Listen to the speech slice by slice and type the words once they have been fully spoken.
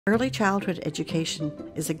Early childhood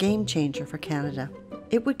education is a game changer for Canada.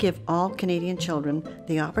 It would give all Canadian children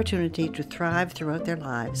the opportunity to thrive throughout their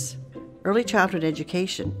lives. Early childhood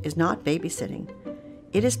education is not babysitting.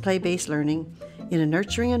 It is play-based learning in a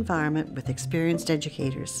nurturing environment with experienced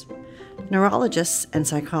educators. Neurologists and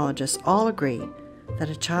psychologists all agree that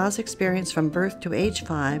a child's experience from birth to age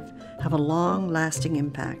 5 have a long-lasting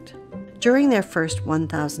impact. During their first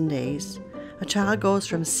 1,000 days, a child goes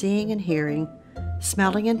from seeing and hearing,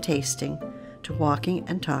 smelling and tasting, to walking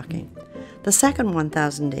and talking. The second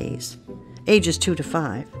 1,000 days, ages 2 to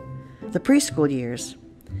 5, the preschool years,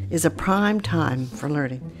 is a prime time for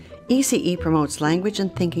learning. ECE promotes language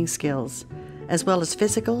and thinking skills, as well as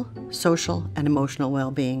physical, social, and emotional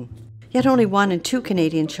well-being. Yet only 1 in 2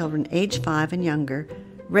 Canadian children aged 5 and younger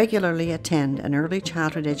regularly attend an early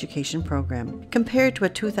childhood education program. Compared to a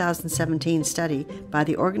 2017 study by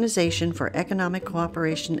the Organization for Economic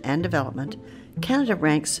Cooperation and Development, Canada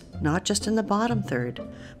ranks not just in the bottom third,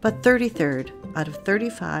 but 33rd out of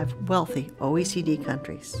 35 wealthy OECD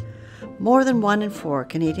countries. More than 1 in 4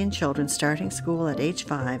 Canadian children starting school at age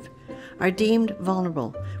 5 are deemed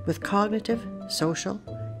vulnerable with cognitive, social,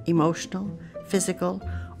 emotional, physical,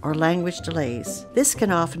 or language delays. This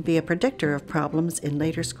can often be a predictor of problems in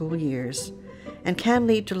later school years and can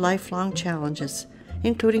lead to lifelong challenges,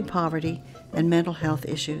 including poverty and mental health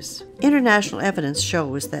issues. International evidence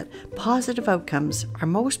shows that positive outcomes are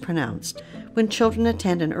most pronounced when children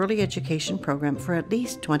attend an early education program for at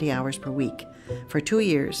least 20 hours per week for 2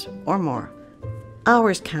 years or more.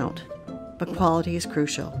 Hours count, but quality is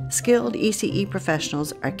crucial. Skilled ECE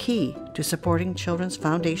professionals are key to supporting children's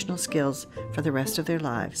foundational skills for the rest of their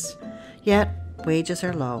lives. Yet, wages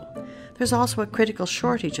are low. There's also a critical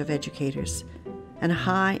shortage of educators and a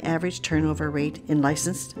high average turnover rate in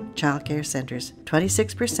licensed childcare centres,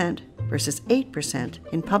 26% versus 8%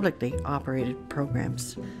 in publicly operated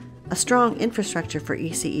programs. A strong infrastructure for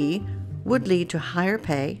ECE would lead to higher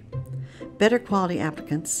pay, better quality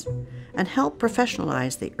applicants, and help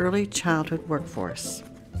professionalize the early childhood workforce.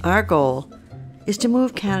 Our goal is to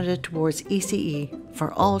move Canada towards ECE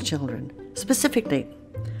for all children. Specifically,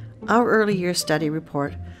 our early years study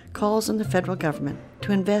report calls on the federal government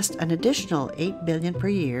to invest an additional $8 billion per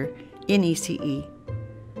year in ECE.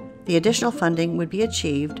 The additional funding would be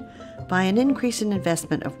achieved by an increase in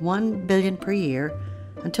investment of $1 billion per year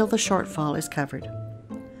until the shortfall is covered.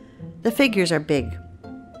 The figures are big,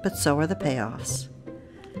 but so are the payoffs.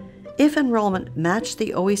 If enrollment matched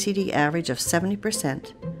the OECD average of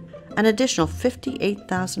 70%, an additional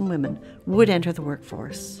 58,000 women would enter the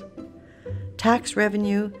workforce. Tax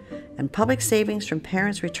revenue and public savings from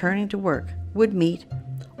parents returning to work would meet,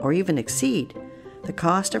 or even exceed, the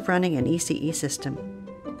cost of running an ECE system.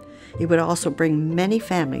 It would also bring many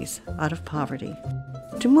families out of poverty.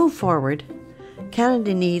 To move forward,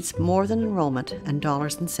 Canada needs more than enrollment and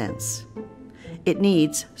dollars and cents. It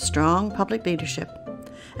needs strong public leadership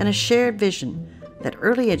and a shared vision that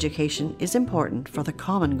early education is important for the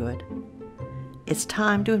common good. It's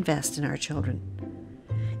time to invest in our children.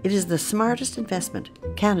 It is the smartest investment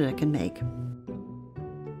Canada can make.